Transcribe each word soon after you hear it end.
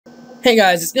Hey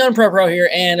guys, it's TheUnproPro here,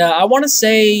 and I want to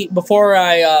say before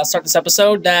I start this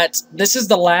episode that this is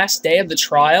the last day of the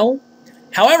trial.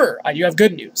 However, I do have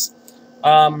good news.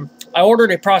 I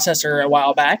ordered a processor a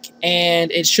while back,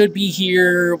 and it should be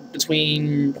here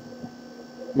between,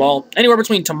 well, anywhere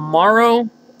between tomorrow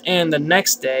and the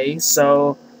next day.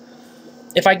 So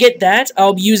if I get that,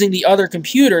 I'll be using the other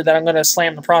computer that I'm going to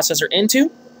slam the processor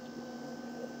into.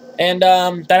 And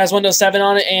that has Windows 7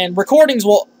 on it, and recordings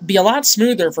will be a lot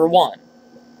smoother for one.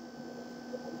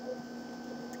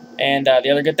 And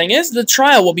the other good thing is the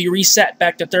trial will be reset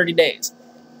back to 30 days.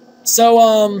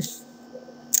 So,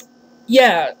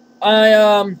 yeah,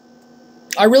 I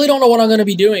really don't know what I'm going to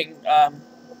be doing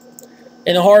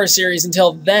in the horror series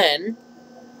until then.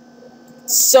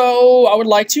 So, I would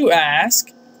like to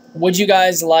ask, would you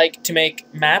guys like to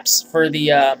make maps for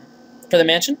the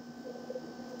mansion?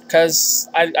 Because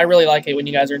I really like it when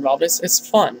you guys are involved. It's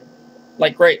fun.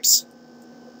 Like grapes.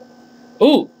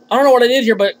 Ooh, I don't know what I did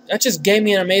here, but that just gave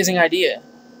me an amazing idea.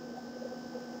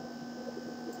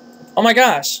 Oh my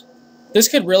gosh. This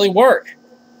could really work.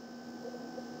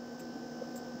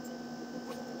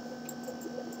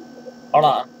 Hold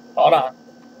on. Hold on.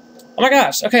 Oh my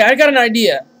gosh. Okay, I got an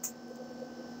idea.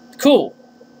 Cool.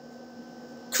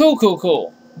 Cool, cool,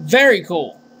 cool. Very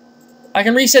cool. I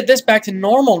can reset this back to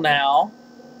normal now.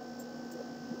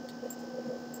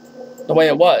 The way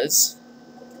it was.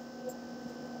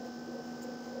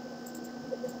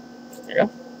 There you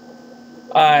go.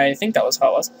 I think that was how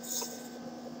it was.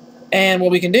 And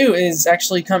what we can do is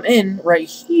actually come in right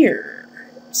here.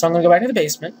 So I'm going to go back to the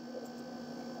basement.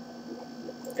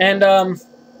 And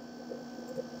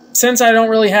since I don't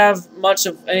really have much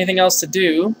of anything else to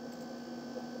do...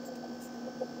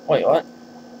 Wait, what?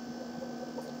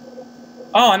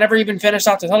 Oh, I never even finished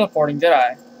off the teleporting, did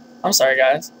I? I'm sorry,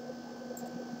 guys.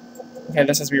 Okay,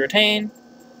 this has to be retained.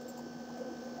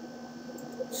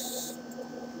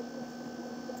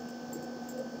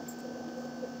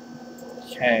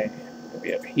 Okay,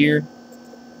 maybe up here.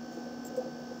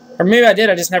 Or maybe I did,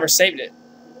 I just never saved it.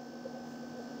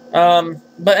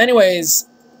 But anyways,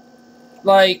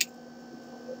 like...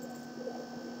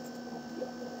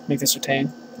 Make this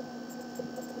retain.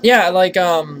 Yeah, like,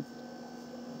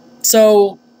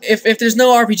 so, if there's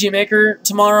no RPG Maker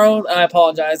tomorrow, I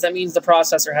apologize. That means the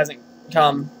processor hasn't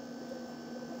come.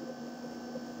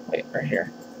 Wait, right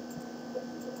here.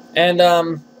 And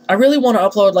I really want to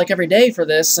upload like every day for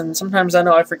this, and sometimes I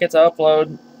know I forget to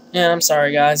upload. Yeah, I'm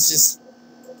sorry guys, just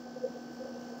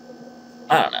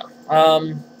I don't know.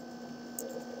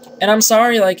 And I'm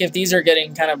sorry like if these are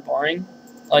getting kind of boring.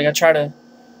 Like I try to,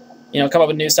 you know, come up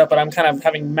with new stuff, but I'm kind of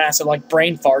having massive like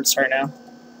brain farts right now.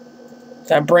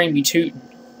 That brain be tooting.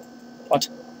 What?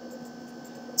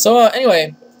 So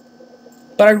anyway.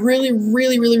 But I really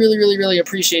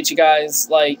appreciate you guys,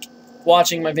 like,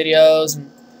 watching my videos and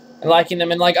liking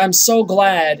them. And, like, I'm so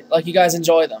glad, like, you guys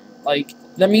enjoy them. Like,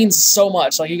 that means so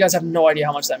much. Like, you guys have no idea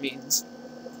how much that means.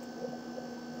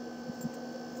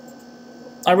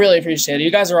 I really appreciate it.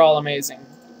 You guys are all amazing.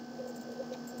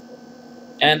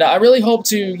 And I really hope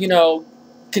to, you know,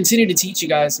 continue to teach you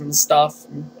guys some stuff.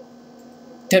 And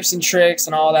tips and tricks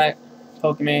and all that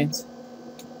Pokemons.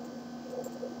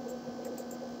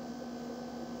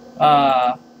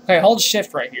 Okay, hold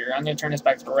shift right here. I'm going to turn this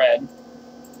back to red.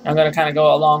 I'm going to kind of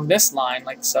go along this line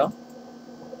like so.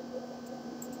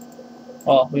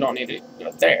 Well, we don't need to go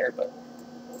up there, but...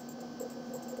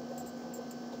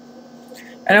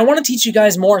 And I want to teach you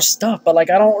guys more stuff, but,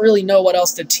 like, I don't really know what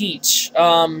else to teach.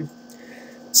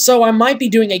 So I might be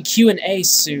doing a Q&A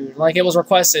soon. Like, it was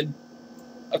requested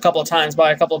a couple of times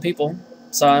by a couple of people.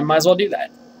 So I might as well do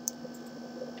that.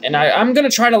 And I'm going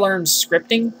to try to learn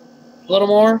scripting a little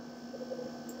more.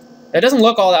 It doesn't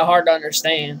look all that hard to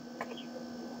understand.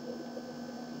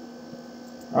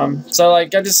 So,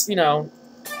 like, I just, you know,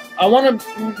 I want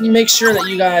to make sure that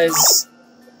you guys,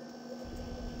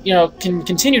 you know, can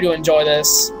continue to enjoy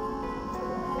this.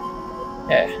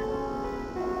 Yeah.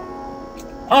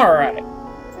 Alright.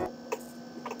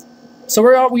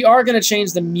 So we are going to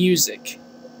change the music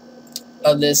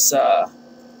of this,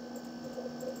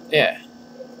 yeah.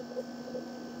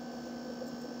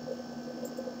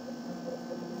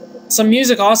 Some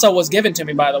music also was given to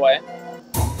me, by the way.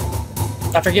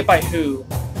 I forget by who.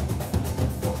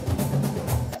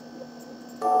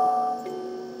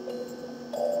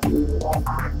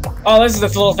 Oh, this is the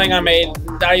little thing I made.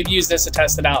 I used this to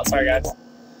test it out. Sorry, guys.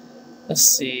 Let's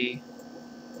see.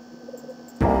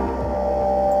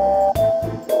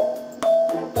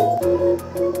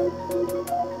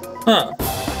 Huh.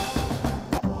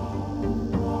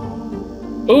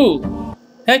 Ooh.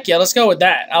 Heck yeah, let's go with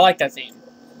that. I like that theme.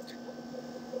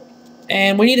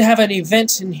 And we need to have an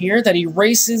event in here that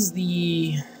erases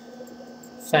the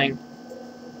thing.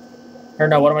 Or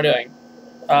no, what am I doing?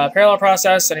 Parallel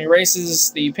process and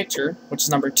erases the picture, which is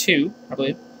number 2, I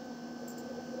believe.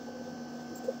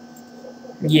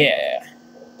 Yeah.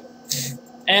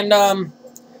 And,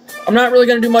 I'm not really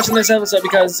going to do much in this episode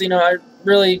because, you know, I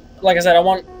really, like I said, I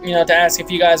want, you know, to ask if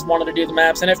you guys wanted to do the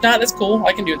maps. And if not, that's cool.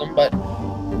 I can do them, but,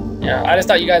 you know, I just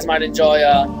thought you guys might enjoy,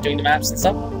 doing the maps and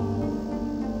stuff.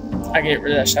 I can get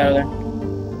rid of that shadow there.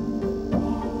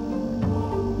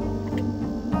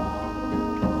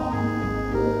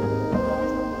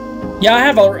 Yeah,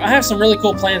 I have some really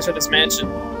cool plans for this mansion.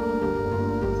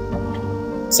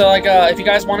 So, like, if you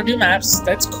guys want to do maps,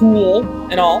 that's cool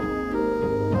and all.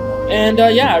 And,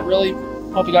 yeah, I really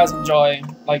hope you guys enjoy,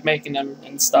 like, making them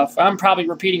and stuff. I'm probably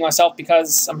repeating myself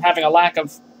because I'm having a lack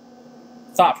of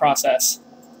thought process.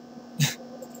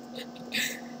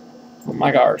 Oh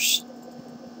my gosh.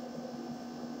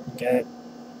 Okay.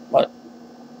 What?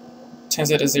 Change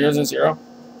it to 0, 0, 0?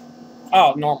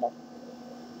 Oh, normal.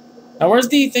 Now, where's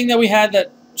the thing that we had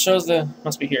that shows the...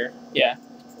 Must be here. Yeah.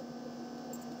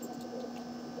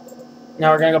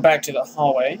 Now we're gonna go back to the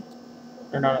hallway.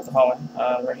 Or no, not the hallway.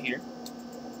 Right here.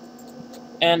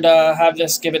 And have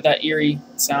this give it that eerie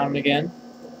sound again.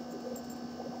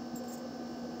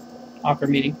 Awkward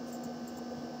meeting.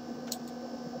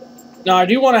 Now, I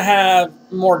do want to have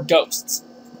more ghosts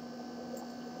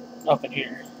up in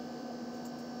here.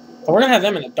 But we're going to have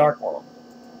them in the dark world.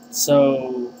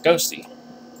 So, ghosty.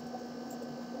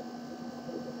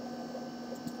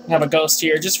 Have a ghost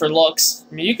here just for looks.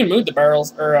 I mean, you can move the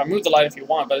barrels, or move the light if you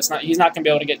want, but he's not going to be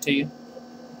able to get to you.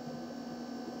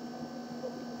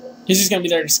 He's just going to be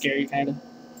there to scare you, kind of.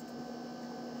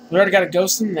 We already got a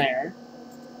ghost in there.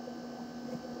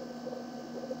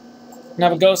 And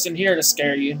have a ghost in here to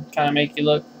scare you, kind of make you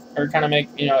look, or kind of make,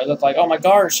 you know, it look like, oh my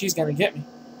gosh, she's going to get me.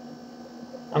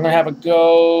 I'm going to have a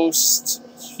ghost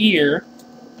here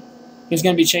who's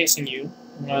going to be chasing you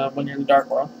when you're in the dark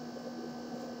world.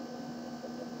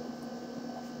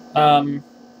 I'm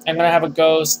going to have a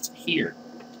ghost here.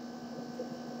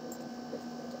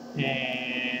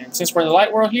 And since we're in the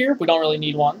light world here, we don't really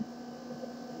need one.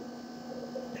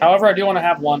 However, I do want to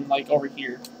have one, like, over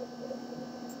here.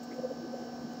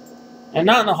 And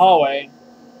not in the hallway,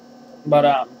 but,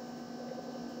 I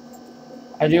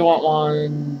do want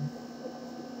one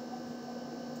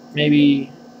maybe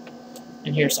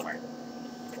in here somewhere.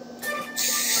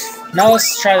 Now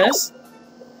let's try this.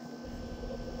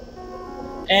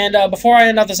 And, before I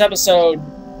end off this episode,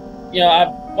 you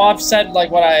know, I've said,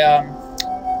 like, what I,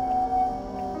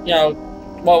 you know,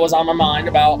 what was on my mind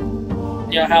about,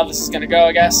 you know, how this is gonna go,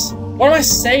 I guess. What am I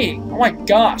saying? Oh my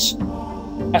gosh.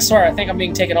 I swear, I think I'm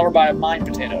being taken over by a mine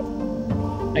potato.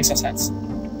 Makes no sense.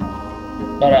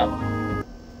 But,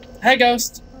 hey,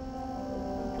 ghost.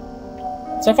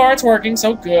 So far, it's working,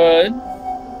 so good.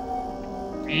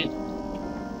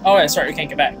 Oh, yeah, sorry, we can't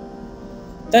get back.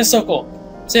 That's so cool.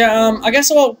 So, yeah, I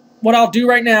guess what I'll do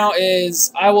right now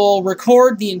is I will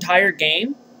record the entire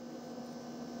game.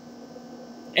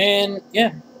 And,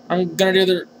 yeah, I'm going to do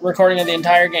the recording of the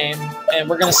entire game. And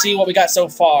we're going to see what we got so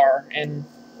far. And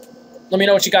let me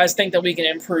know what you guys think that we can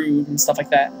improve and stuff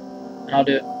like that. And I'll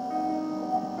do it.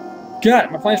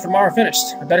 God, my plans for tomorrow are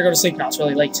finished. I better go to sleep now. It's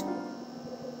really late.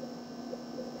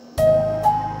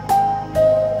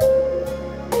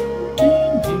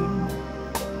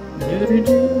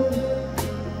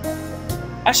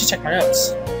 I should check my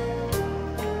notes.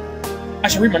 I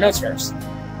should read my notes first.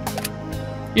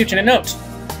 You can note.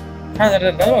 La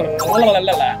la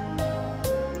la.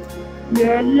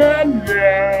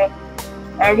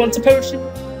 I want a potion,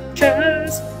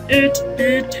 'cause it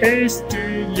be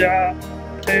tasty, yeah.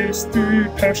 Tasty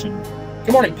potion.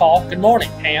 Good morning, Paul. Good morning,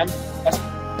 Ham.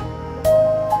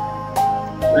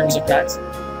 Rooms look nice.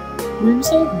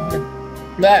 Rooms look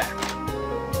nice.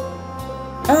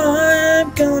 I'm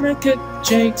gonna kick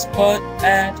Jake's butt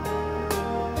at...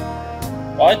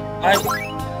 What?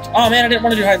 Oh man, I didn't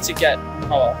want to do hide and seek yet.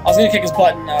 Oh well. I was gonna kick his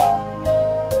butt and,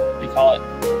 what do you call it?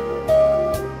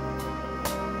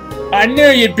 I knew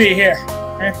you'd be here!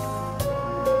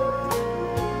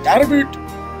 Got a boot!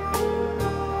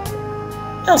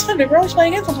 That was fun, big bro. We're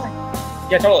playing again sometime.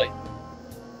 Yeah, totally.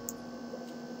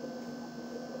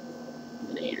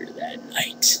 Later that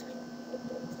night.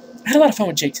 I had a lot of fun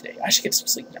with Jake today. I should get some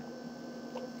sleep now.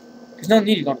 There's no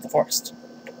need to go into the forest.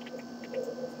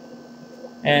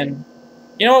 And,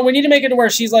 you know what? We need to make it to where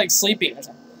she's, like, sleeping or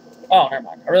something. Oh, never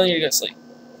mind. I really need to go to sleep.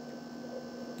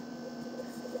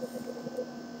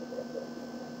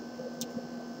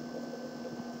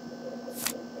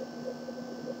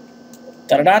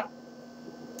 Da-da-da.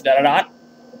 Da-da-da.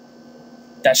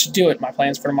 That should do it. My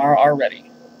plans for tomorrow are ready.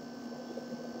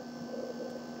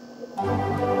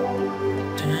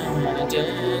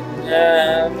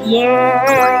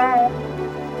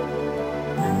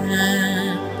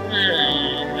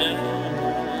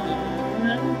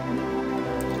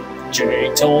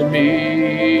 Jake told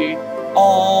me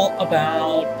all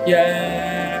about yesterday.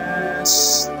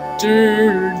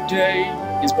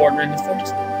 He's born in the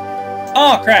 40s.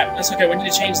 Oh crap, that's okay, we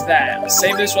need to change that. Let's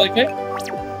save this really quick.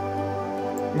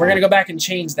 We're gonna go back and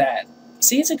change that.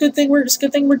 See, it's a good thing we're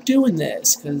doing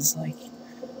this, cause like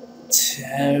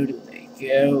totally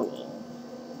go.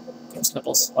 Go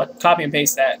Sniffles. What? Copy and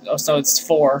paste that. Oh, so it's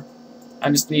 4. I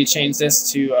just need to change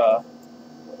this to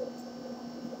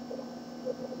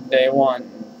day 1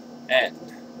 end.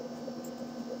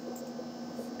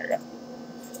 There you go.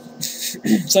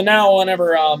 So now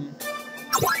whenever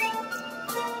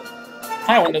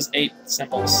hi Windows 8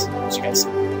 symbols, as you guys see.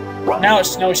 Now we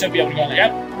should be able to go in there.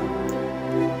 Yep.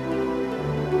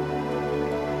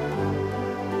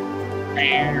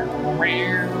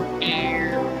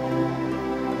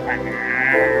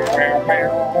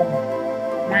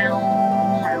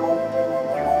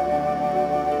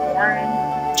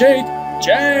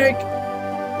 Jake!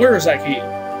 Where is that key?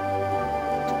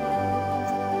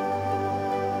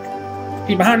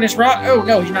 He's behind this rock? Oh,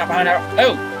 no, he's not behind that rock.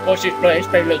 Oh, what's this place? This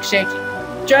place looks shaky.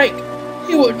 Jake,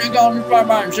 he wouldn't have gone this far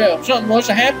by himself. Something must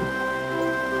have happened.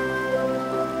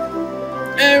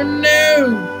 Oh,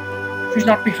 no! He's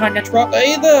not behind that rock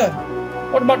either.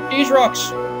 What about these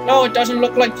rocks? No, it doesn't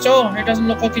look like so. It doesn't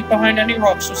look like he's behind any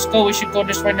rocks. Let's go. We should go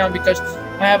this way now because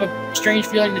I have a strange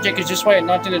feeling that Jake is this way and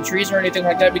not in the trees or anything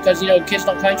like that because, you know, kids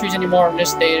don't climb trees anymore in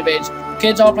this day and age.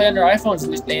 Kids all play on their iPhones in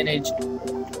this day and age.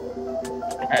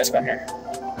 Alright, let's go in here.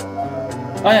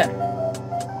 Oh, yeah.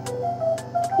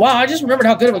 Wow, I just remembered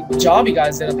how good of a job you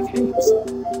guys did on the caves.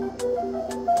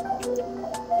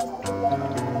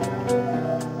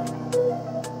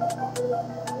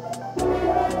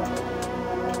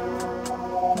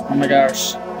 Oh my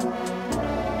gosh.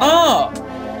 Oh!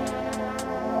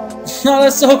 Oh,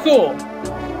 that's so cool.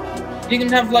 You can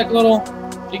have like little,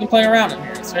 you can play around in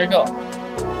here. It's very cool.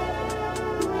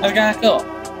 That's kind of cool.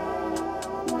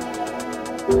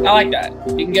 I like that.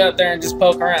 You can get up there and just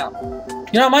poke around.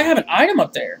 You know, I might have an item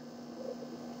up there.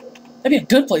 That'd be a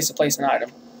good place to place an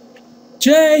item.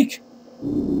 Jake!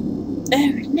 Oh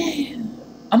no.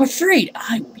 I'm afraid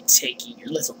I will be taking your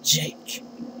little Jake.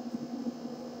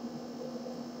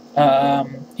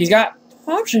 He's got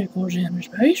popsicles in his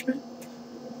basement.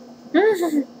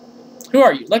 Who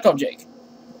are you? Let go of Jake.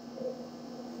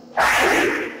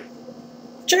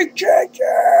 Jake!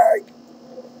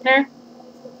 Huh?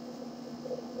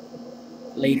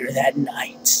 Later that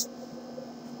night.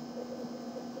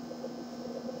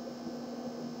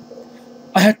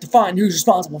 I have to find who's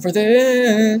responsible for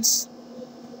this.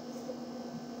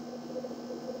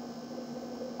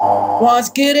 What's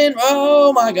getting?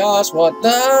 Oh my gosh, what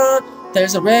the?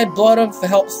 There's a red blood of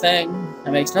health thing.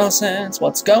 That makes no sense.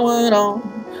 What's going on?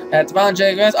 I have to find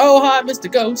Jake. Oh, hi, Mr.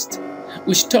 Ghost.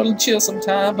 We should totally chill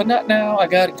sometime, but not now. I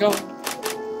gotta go.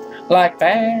 Like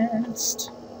fast.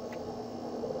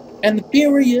 And the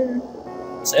furious.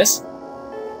 What's this?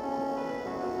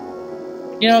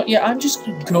 You know, yeah, I'm just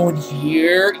gonna go in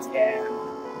here. Yeah.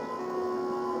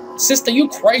 Sister, you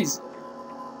crazy.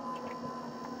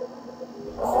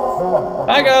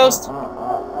 Hi, Ghost.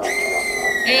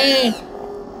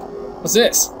 What's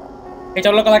this? It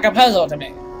don't look like a puzzle to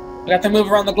me. We got to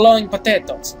move around the glowing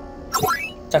potatoes.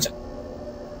 Touch it.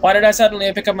 Why did I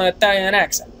suddenly pick up an Italian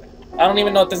accent? I don't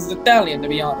even know if this is Italian, to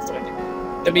be honest with you.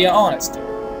 To be honest.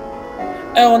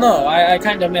 Oh no, I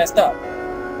kind of messed up.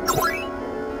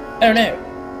 Oh no.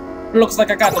 Looks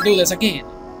like I got to do this again.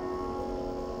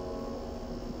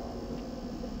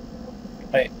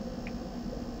 Wait.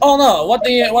 Oh no, what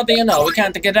do you know? We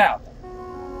can't get out.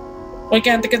 We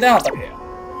can't get out of here.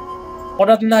 What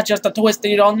other than that, just a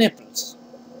twisted on nipples.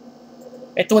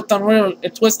 It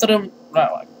twisted them.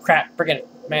 Oh, crap, forget it,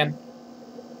 man.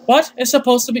 What? It's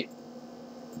supposed to be.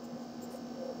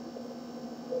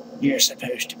 You're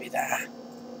supposed to be there.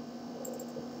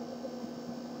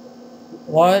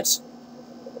 What?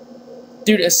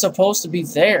 Dude, it's supposed to be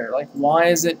there. Like, why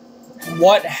is it?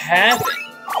 What happened?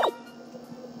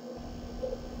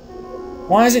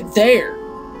 Why is it there?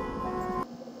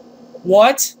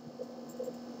 What?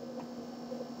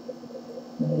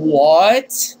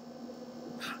 What?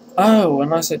 Oh,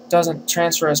 unless it doesn't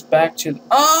transfer us back to the...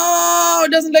 Oh!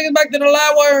 It doesn't take us back to the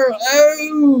light world!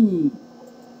 Oh!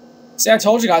 See, I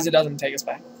told you guys it doesn't take us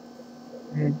back.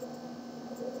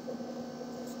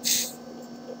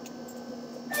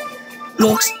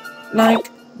 Looks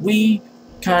like we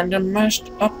Kinda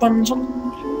mashed up on some...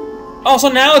 Oh, so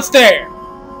now it's there!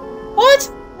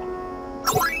 What?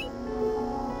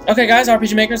 Okay, guys,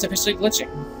 RPG Maker is officially glitching.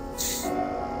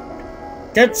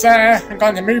 It's, I'm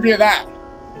going to move you that.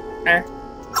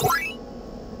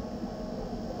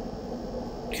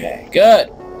 Okay, good.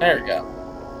 There we go.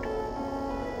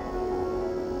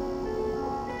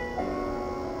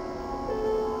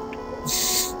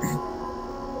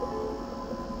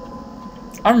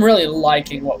 I'm really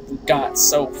liking what we got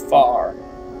so far.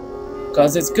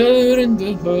 Cause it's good in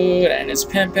the hood and it's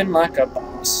pimping like a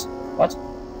boss. What?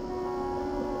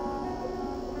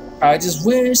 I just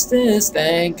wish this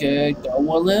thing could go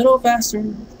a little faster.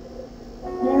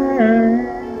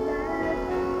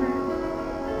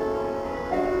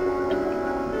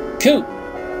 Cool.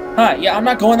 Hi, yeah, I'm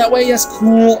not going that way. Yes,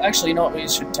 cool. Actually, you know what? We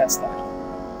should test that.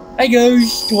 Hi,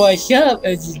 guys. What's up?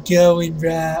 How's it going,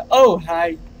 bro? Oh,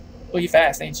 hi. Oh, you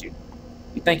fast, ain't you?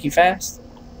 You think you fast?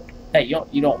 Hey,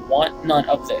 you don't want none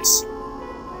of this.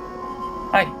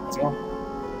 Hi, how's it going?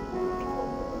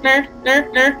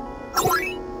 Nah.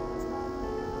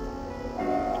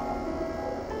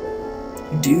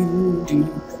 Do.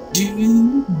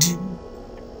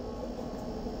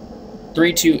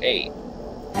 3, 2, 8.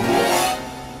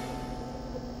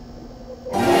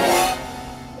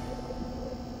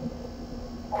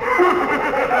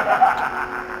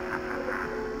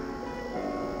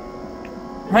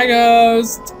 Hi,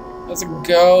 Ghost. How's it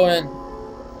going?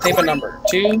 Tape a number.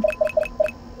 2,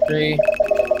 3,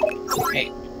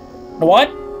 8. What?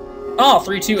 Oh,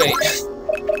 3, 2, 8.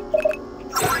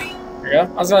 There we go. I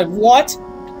was like, what?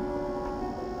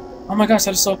 Oh my gosh,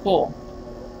 that is so cool.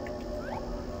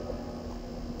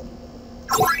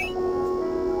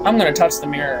 I'm gonna touch the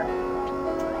mirror.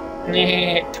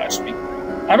 Touch me.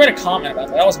 I read a comment about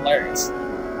that. That was hilarious.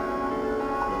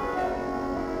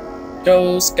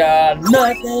 Ghost got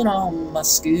nothing on my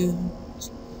skills.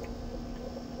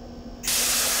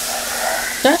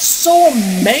 That's so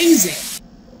amazing.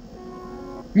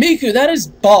 Miku, that is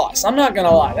boss. I'm not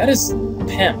gonna lie. That is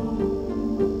pimp.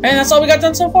 And that's all we got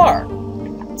done so far.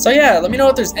 So yeah, let me know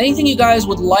if there's anything you guys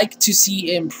would like to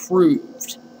see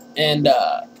improved. And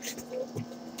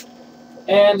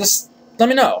just let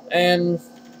me know. And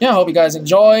yeah, I hope you guys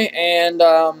enjoy. And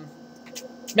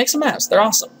make some maps. They're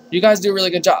awesome. You guys do a really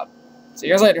good job. See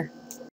you guys later.